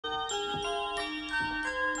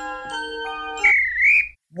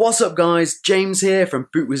What's up guys, James here from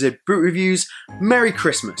BootWizard Boot Reviews. Merry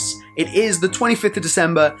Christmas. It is the 25th of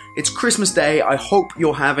December, it's Christmas Day. I hope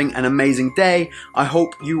you're having an amazing day. I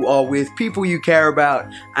hope you are with people you care about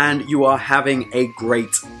and you are having a great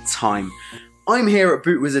time. I'm here at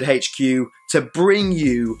BootWizard HQ to bring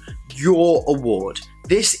you your award.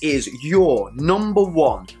 This is your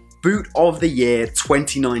 #1 Boot of the Year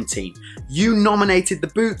 2019. You nominated the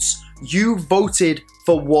boots, you voted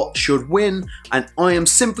for what should win, and I am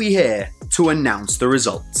simply here to announce the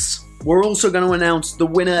results. We're also going to announce the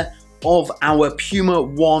winner of our Puma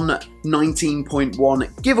 1 19.1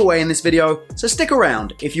 giveaway in this video, so stick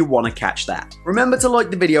around if you want to catch that. Remember to like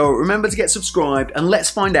the video, remember to get subscribed, and let's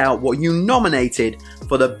find out what you nominated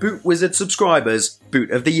for the BootWizard subscribers Boot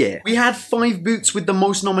of the Year. We had 5 boots with the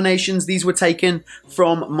most nominations. These were taken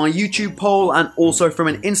from my YouTube poll and also from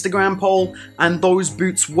an Instagram poll, and those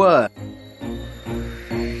boots were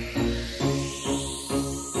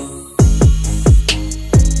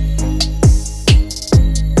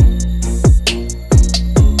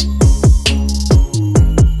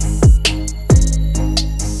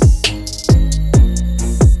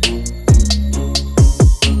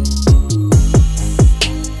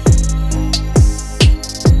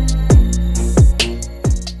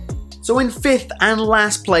So in 5th and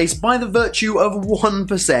last place, by the virtue of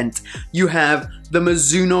 1%, you have the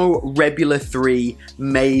Mizuno Rebula 3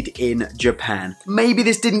 made in Japan. Maybe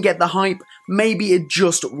this didn't get the hype, maybe it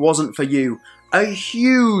just wasn't for you. A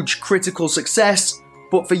huge critical success,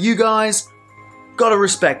 but for you guys, gotta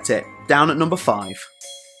respect it. Down at number 5.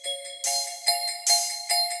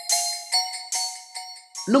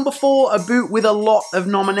 Number 4, a boot with a lot of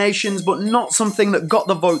nominations, but not something that got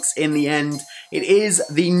the votes in the end. It is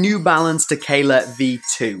the New Balance Tequila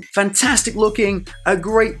V2. Fantastic looking, a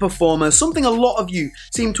great performer. Something a lot of you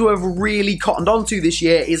seem to have really cottoned onto this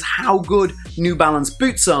year is how good New Balance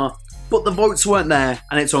boots are, but the votes weren't there,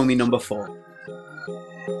 and it's only number 4.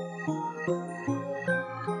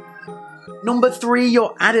 Number 3,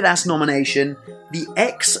 your Adidas nomination, the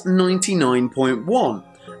X99.1.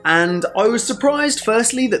 And I was surprised,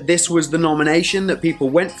 firstly, that this was the nomination that people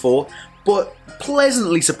went for, but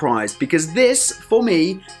pleasantly surprised because this, for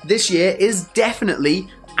me, this year is definitely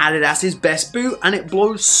Adidas's best boot and it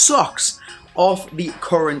blows socks off the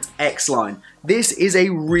current X line. This is a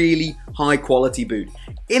really high quality boot.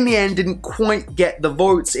 In the end, didn't quite get the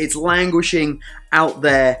votes. It's languishing out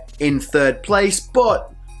there in 3rd place,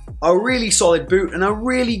 but a really solid boot and a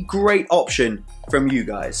really great option from you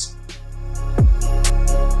guys.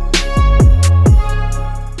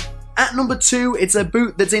 At number 2, it's a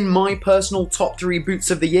boot that's in my personal top 3 boots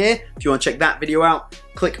of the year. If you want to check that video out,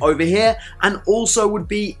 click over here. And also would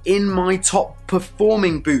be in my top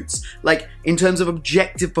performing boots, like in terms of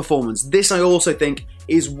objective performance. This I also think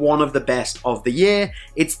is one of the best of the year.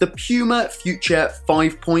 It's the Puma Future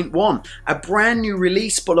 5.1, a brand new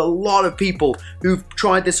release, but a lot of people who've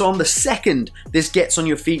tried this on. The second this gets on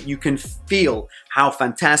your feet, you can feel how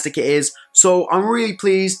fantastic it is. So I'm really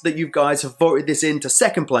pleased that you guys have voted this into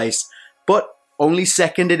 2nd place, but only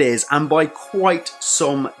 2nd it is, and by quite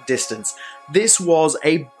some distance. This was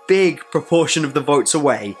a big proportion of the votes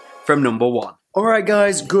away from number 1. Alright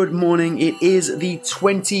guys, good morning. It is the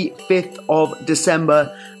 25th of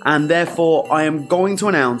December, and therefore I am going to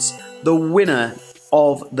announce the winner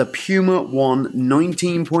of the Puma 1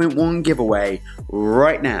 19.1 giveaway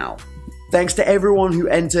right now. Thanks to everyone who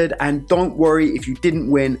entered, and don't worry if you didn't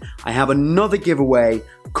win, I have another giveaway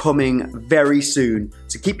coming very soon,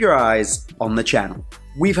 so keep your eyes on the channel.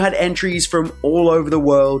 We've had entries from all over the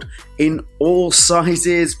world, in all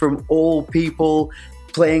sizes, from all people,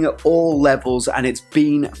 playing at all levels, and it's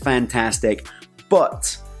been fantastic.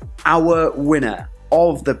 But our winner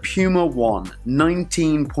of the Puma 1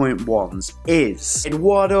 19.1s is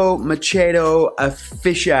Eduardo Machado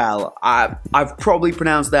Oficial. I've probably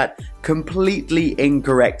pronounced that completely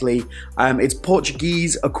incorrectly. It's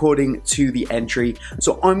Portuguese according to the entry.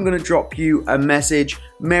 So I'm going to drop you a message.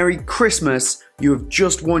 Merry Christmas. You have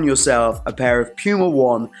just won yourself a pair of Puma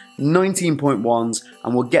 1 19.1s,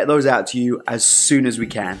 and we'll get those out to you as soon as we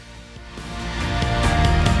can.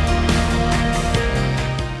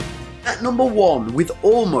 At number 1, with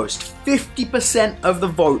almost 50% of the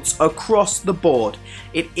votes across the board,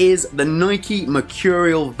 it is the Nike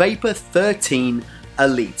Mercurial Vapor 13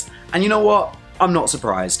 Elite. And you know what? I'm not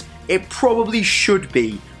surprised. It probably should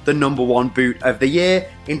be the #1 boot of the year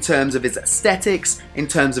in terms of its aesthetics, in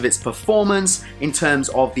terms of its performance, in terms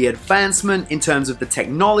of the advancement, in terms of the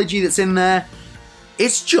technology that's in there.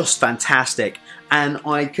 It's just fantastic, and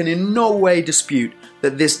I can in no way dispute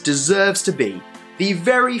that this deserves to be the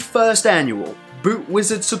very first annual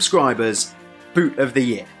BootWizard subscribers boot of the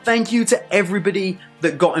year. Thank you to everybody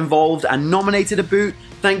that got involved and nominated a boot.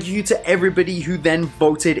 Thank you to everybody who then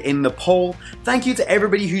voted in the poll. Thank you to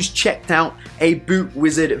everybody who's checked out a Boot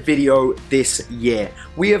Wizard video this year.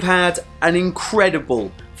 We have had an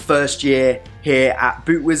incredible first year here at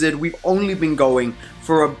Boot Wizard. We've only been going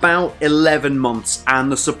for about 11 months,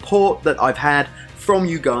 and the support that I've had from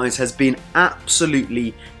you guys has been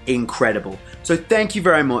absolutely incredible. So thank you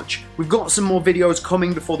very much. We've got some more videos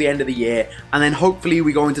coming before the end of the year, and then hopefully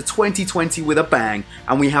we go into 2020 with a bang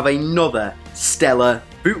and we have another stellar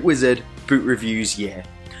Boot Wizard boot reviews year.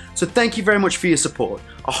 So thank you very much for your support.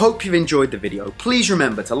 I hope you've enjoyed the video. Please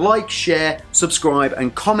remember to like, share, subscribe,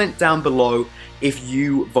 and comment down below if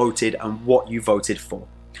you voted and what you voted for.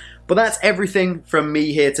 But that's everything from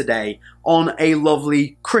me here today on a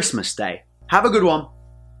lovely Christmas day. Have a good one,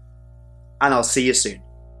 and I'll see you soon.